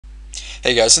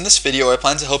Hey guys, in this video I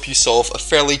plan to help you solve a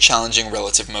fairly challenging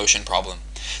relative motion problem.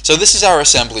 So this is our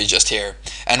assembly just here,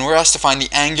 and we're asked to find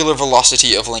the angular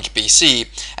velocity of link BC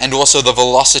and also the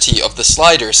velocity of the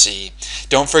slider C.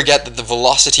 Don't forget that the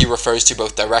velocity refers to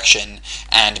both direction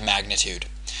and magnitude.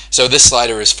 So this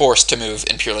slider is forced to move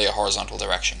in purely a horizontal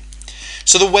direction.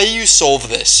 So the way you solve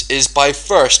this is by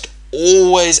first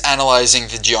always analyzing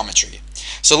the geometry.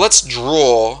 So let's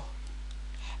draw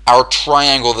our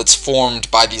triangle that's formed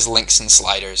by these links and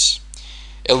sliders.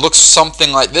 It looks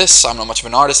something like this. I'm not much of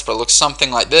an artist, but it looks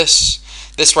something like this.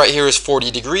 This right here is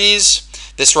 40 degrees.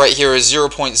 This right here is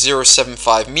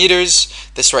 0.075 meters.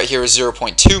 This right here is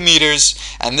 0.2 meters.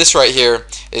 And this right here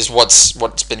is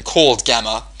what's been called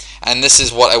gamma. And this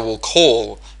is what I will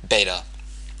call beta.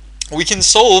 We can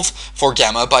solve for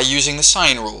gamma by using the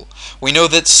sine rule. We know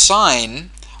that sine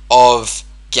of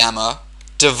gamma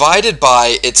divided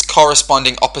by its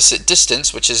corresponding opposite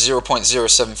distance, which is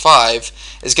 0.075,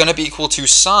 is going to be equal to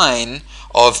sine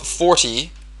of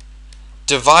 40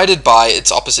 divided by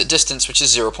its opposite distance, which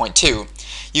is 0.2.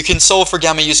 You can solve for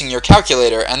gamma using your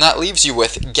calculator, and that leaves you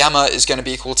with gamma is going to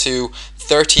be equal to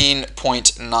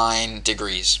 13.9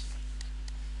 degrees.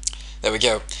 There we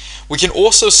go. We can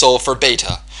also solve for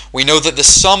beta. We know that the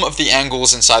sum of the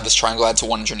angles inside this triangle adds to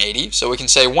 180, so we can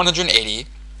say 180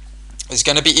 is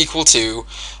going to be equal to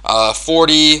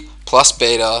 40 plus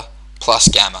beta plus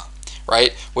gamma,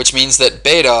 right? Which means that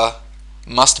beta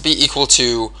must be equal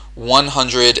to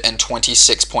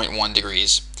 126.1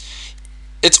 degrees.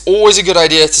 It's always a good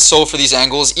idea to solve for these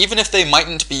angles, even if they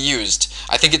mightn't be used.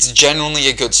 I think it's genuinely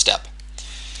a good step.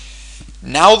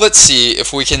 Now let's see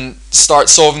if we can start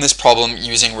solving this problem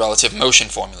using relative motion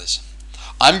formulas.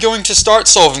 I'm going to start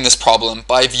solving this problem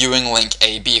by viewing link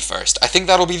AB first. I think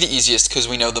that'll be the easiest because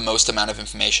we know the most amount of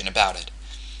information about it.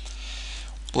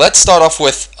 Let's start off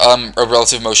with a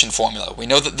relative motion formula. We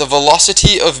know that the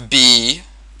velocity of B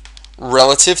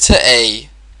relative to A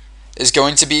is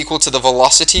going to be equal to the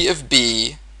velocity of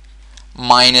B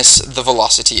minus the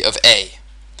velocity of A.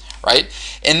 Right?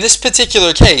 In this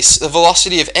particular case, the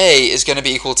velocity of A is going to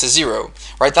be equal to 0.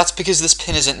 Right? That's because this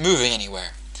pin isn't moving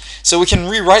anywhere. So we can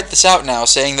rewrite this out now,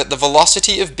 saying that the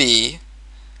velocity of B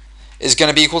is going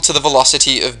to be equal to the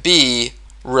velocity of B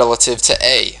relative to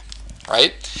A.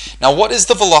 Right? Now what is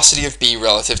the velocity of B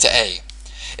relative to A?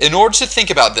 In order to think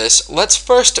about this, let's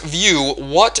first view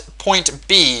what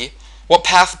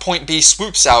path point B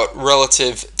swoops out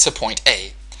relative to point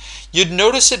A. You'd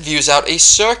notice it views out a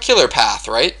circular path,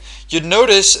 right? You'd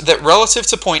notice that relative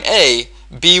to point A,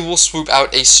 B will swoop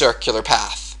out a circular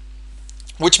path.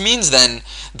 Which means then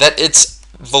that its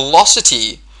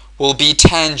velocity will be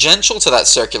tangential to that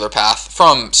circular path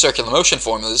from circular motion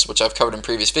formulas, which I've covered in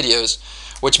previous videos,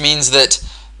 which means that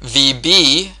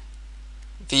VB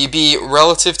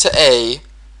relative to A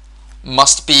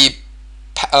must be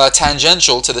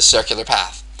tangential to the circular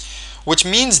path. Which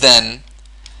means then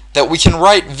that we can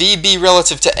write VB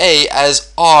relative to A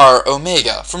as R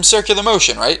omega from circular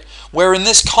motion, right? Where in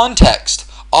this context,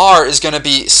 R is going to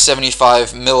be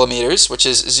 75 millimeters, which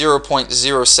is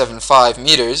 0.075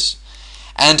 meters,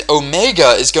 and omega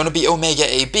is going to be omega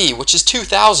AB, which is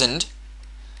 2,000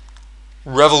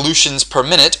 revolutions per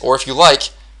minute, or if you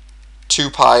like, 2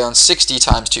 pi on 60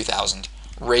 times 2,000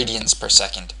 radians per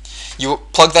second. You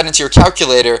plug that into your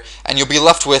calculator, and you'll be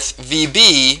left with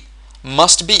VB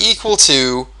must be equal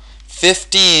to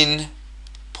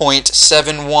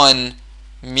 15.71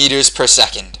 meters per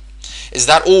second. Is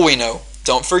that all we know?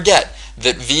 Don't forget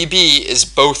that VB is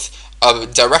both a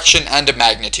direction and a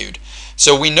magnitude.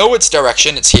 So we know its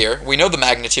direction, it's here. We know the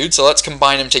magnitude, so let's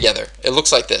combine them together. It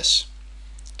looks like this.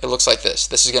 It looks like this.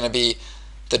 This is going to be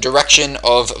the direction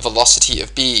of velocity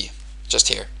of B, just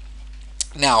here.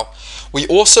 Now, we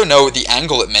also know the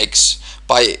angle it makes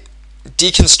by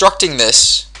deconstructing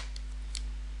this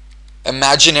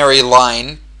imaginary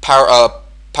line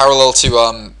parallel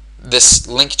to this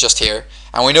link just here.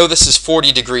 And we know this is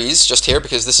 40 degrees just here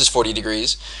because this is 40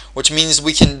 degrees, which means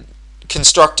we can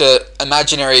construct an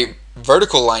imaginary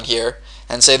vertical line here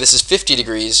and say this is 50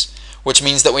 degrees, which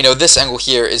means that we know this angle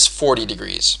here is 40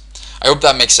 degrees. I hope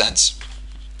that makes sense.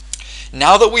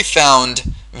 Now that we've found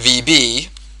VB,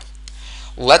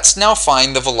 let's now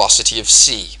find the velocity of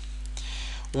C.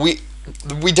 We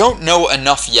don't know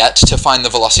enough yet to find the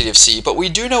velocity of C, but we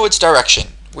do know its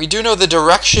direction. We do know the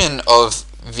direction of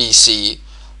VC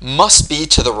must be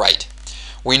to the right.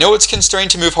 We know it's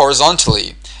constrained to move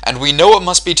horizontally, and we know it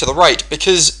must be to the right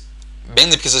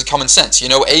mainly because it's common sense. You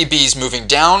know AB is moving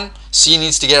down, C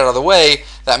needs to get out of the way,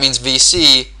 that means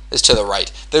VC is to the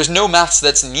right. There's no maths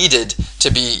that's needed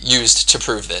to be used to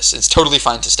prove this. It's totally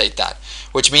fine to state that,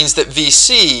 which means that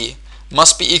VC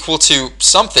must be equal to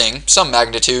something, some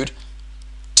magnitude,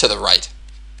 to the right.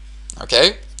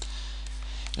 Okay?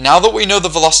 Now that we know the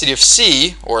velocity of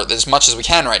c, or as much as we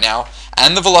can right now,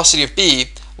 and the velocity of b,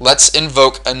 let's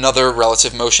invoke another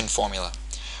relative motion formula.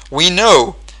 We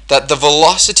know that the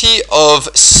velocity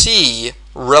of c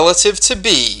relative to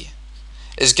b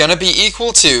is going to be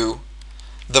equal to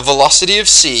the velocity of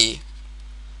c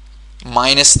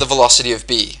minus the velocity of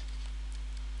b.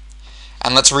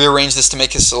 And let's rearrange this to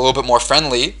make this a little bit more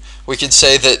friendly. We could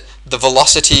say that the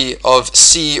velocity of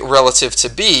c relative to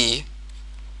b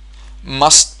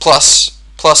must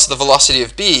plus the velocity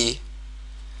of b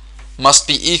must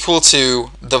be equal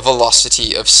to the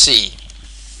velocity of c.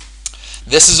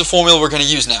 This is a formula we're going to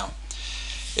use now.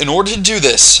 In order to do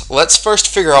this, let's first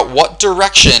figure out what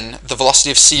direction the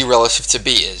velocity of c relative to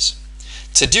b is.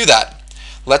 To do that,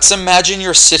 let's imagine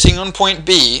you're sitting on point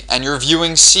B and you're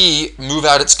viewing c move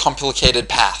out its complicated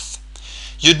path.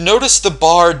 You'd notice the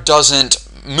bar doesn't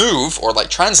move or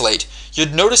translate.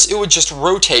 You'd notice it would just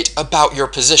rotate about your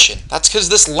position. That's because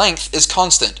this length is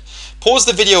constant. Pause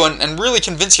the video and really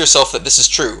convince yourself that this is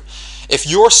true. If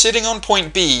you're sitting on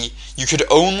point B, you could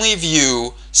only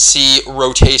view c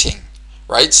rotating,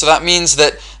 right? So that means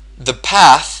that the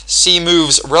path c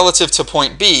moves relative to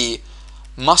point B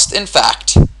must in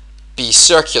fact be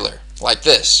circular, like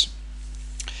this.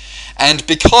 And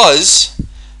because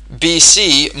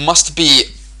BC must be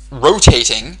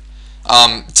rotating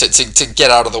to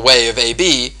get out of the way of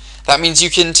AB, that means you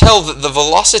can tell that the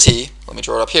velocity, let me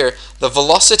draw it up here, the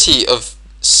velocity of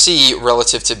C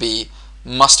relative to B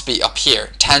must be up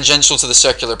here, tangential to the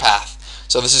circular path.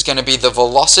 So this is going to be the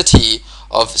velocity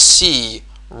of C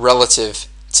relative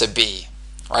to B.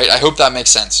 Right? I hope that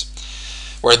makes sense.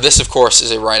 Where this, of course,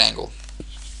 is a right angle.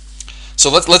 So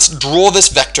let's draw this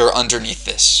vector underneath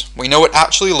this. We know it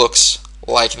actually looks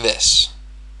like this.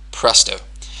 Presto.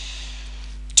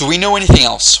 Do we know anything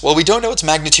else? Well, we don't know its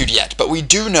magnitude yet, but we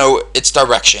do know its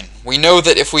direction. We know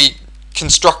that if we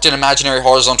construct an imaginary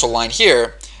horizontal line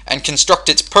here and construct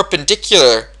its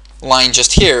perpendicular line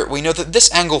just here, we know that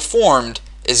this angle formed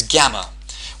is gamma.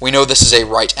 We know this is a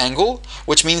right angle,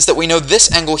 which means that we know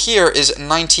this angle here is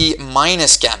 90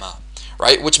 minus gamma,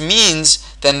 right? Which means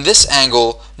then this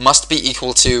angle must be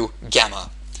equal to gamma.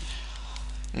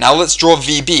 Now let's draw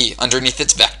VB underneath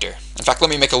its vector. In fact, let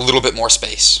me make a little bit more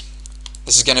space.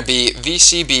 This is going to be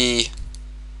VCB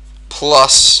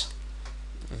plus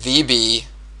VB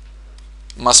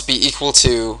must be equal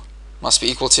to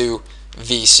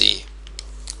VC.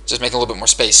 Just make a little bit more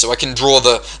space so I can draw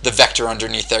the vector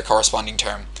underneath their corresponding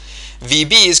term.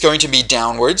 VB is going to be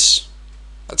downwards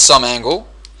at some angle,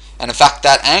 and in fact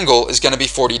that angle is going to be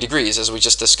 40 degrees as we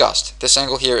just discussed. This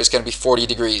angle here is going to be 40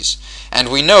 degrees, and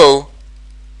we know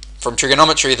from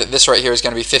trigonometry that this right here is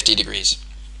going to be 50 degrees.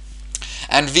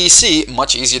 And VC,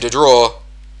 much easier to draw,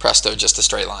 presto, just a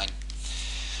straight line.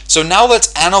 So now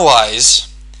let's analyze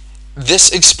this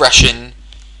expression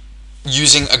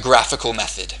using a graphical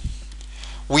method.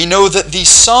 We know that the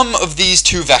sum of these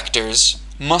two vectors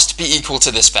must be equal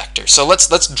to this vector. So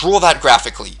let's draw that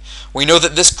graphically. We know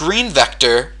that this green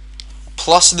vector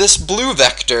plus this blue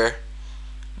vector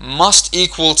must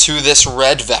equal to this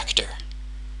red vector.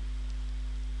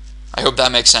 I hope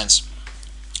that makes sense.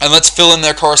 And let's fill in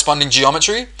their corresponding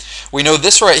geometry. We know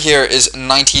this right here is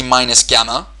 90 minus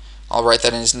gamma. I'll write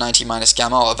that in as 90 minus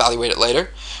gamma. I'll evaluate it later.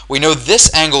 We know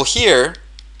this angle here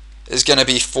is going to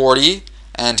be 40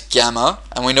 and gamma,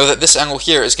 and we know that this angle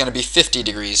here is going to be 50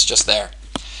 degrees just there.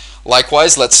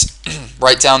 Likewise, let's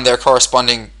write down their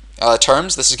corresponding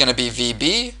terms. This is going to be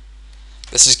VB.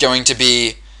 This is going to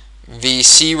be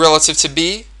VC relative to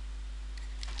B.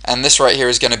 And this right here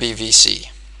is going to be VC.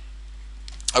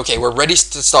 Okay, we're ready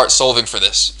to start solving for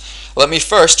this. Let me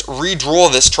first redraw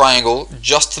this triangle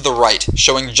just to the right,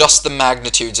 showing just the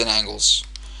magnitudes and angles.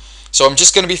 So I'm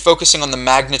just going to be focusing on the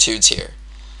magnitudes here.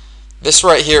 This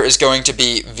right here is going to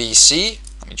be VC.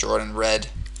 Let me draw it in red.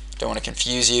 Don't want to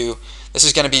confuse you. This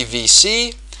is going to be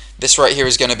VC. This right here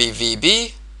is going to be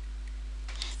VB.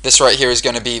 This right here is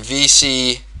going to be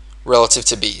VC relative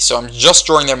to B. So I'm just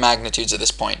drawing their magnitudes at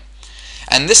this point.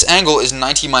 And this angle is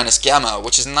 90 minus gamma,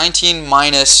 which is 19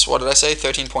 minus, what did I say,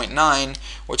 13.9,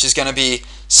 which is going to be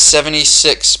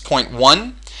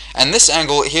 76.1. And this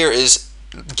angle here is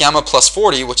gamma plus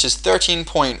 40, which is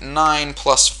 13.9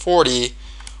 plus 40,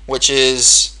 which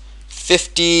is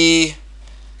 53.9.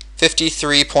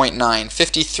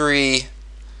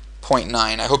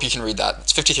 53.9. I hope you can read that.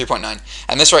 It's 53.9.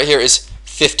 And this right here is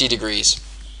 50 degrees.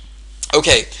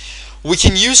 Okay, we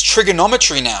can use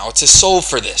trigonometry now to solve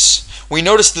for this. We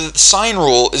notice that the sine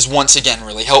rule is once again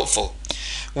really helpful.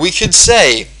 We could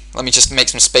say, let me just make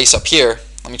some space up here.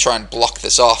 Let let me try and block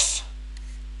this off.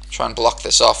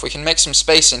 We can make some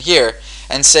space in here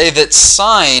and say that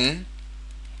sine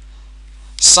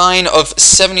of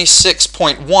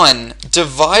 76.1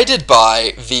 divided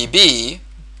by VB,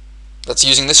 that's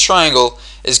using this triangle,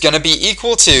 is going to be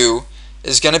equal to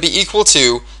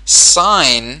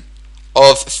sine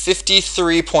of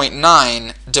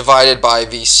 53.9 divided by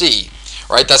VC.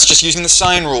 Right? That's just using the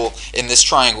sine rule in this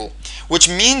triangle, which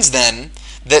means then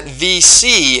that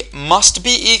VC must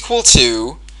be equal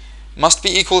to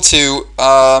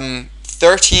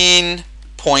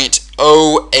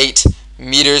 13.08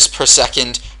 meters per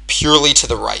second purely to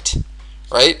the right.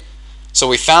 Right? So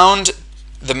we found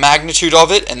the magnitude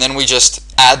of it, and then we just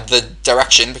add the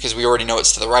direction because we already know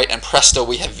it's to the right, and presto,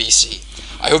 we have VC.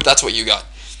 I hope that's what you got.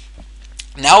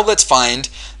 Now let's find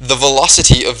the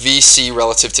velocity of VC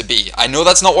relative to B. I know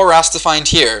that's not what we're asked to find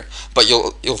here, but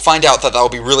you'll find out that will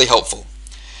be really helpful.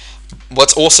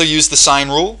 Let's also use the sine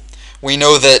rule. We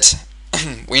know that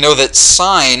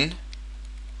sine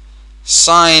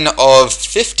of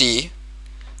 50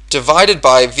 divided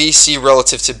by VC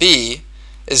relative to B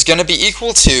is going to be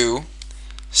equal to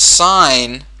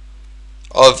sine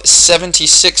of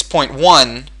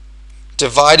 76.1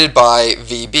 divided by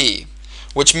VB,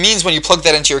 which means when you plug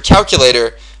that into your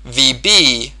calculator,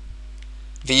 VC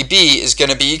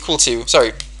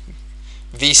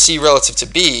relative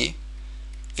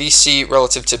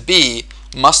to B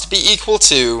must be equal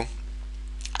to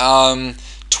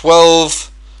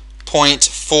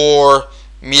 12.4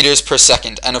 meters per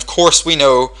second. And of course we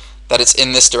know that it's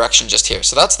in this direction just here.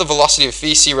 So that's the velocity of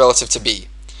VC relative to B.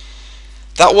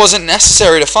 That wasn't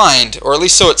necessary to find, or at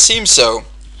least so it seems so,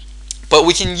 but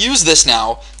we can use this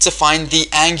now to find the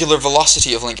angular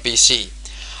velocity of link BC.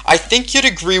 I think you'd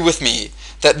agree with me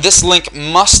that this link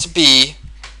must be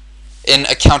in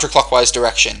a counterclockwise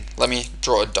direction. Let me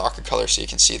draw a darker color so you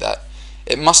can see that.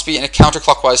 It must be in a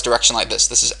counterclockwise direction like this.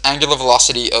 This is angular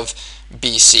velocity of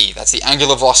BC. That's the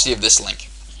angular velocity of this link.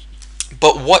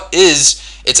 But what is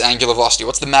its angular velocity?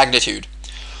 What's the magnitude?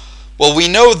 Well, we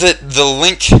know that the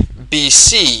link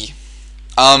BC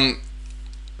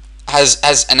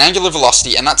has an angular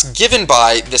velocity, and that's given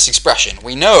by this expression.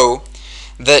 We know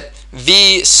that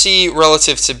VC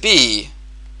relative to B,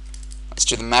 let's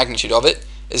do the magnitude of it,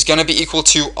 is going to be equal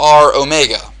to r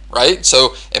omega, right?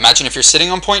 So imagine if you're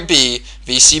sitting on point B,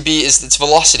 VCB is its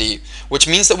velocity, which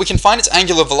means that we can find its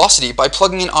angular velocity by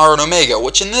plugging in r and omega,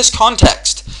 which in this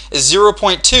context is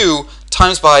 0.2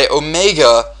 times by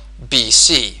omega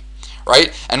BC.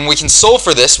 Right? And we can solve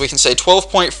for this. We can say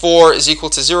 12.4 is equal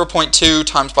to 0.2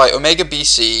 times by omega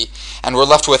BC, and we're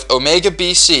left with omega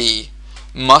BC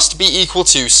must be equal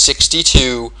to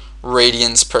 62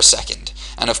 radians per second.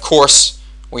 And of course,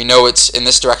 we know it's in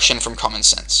this direction from common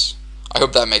sense. I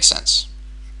hope that makes sense.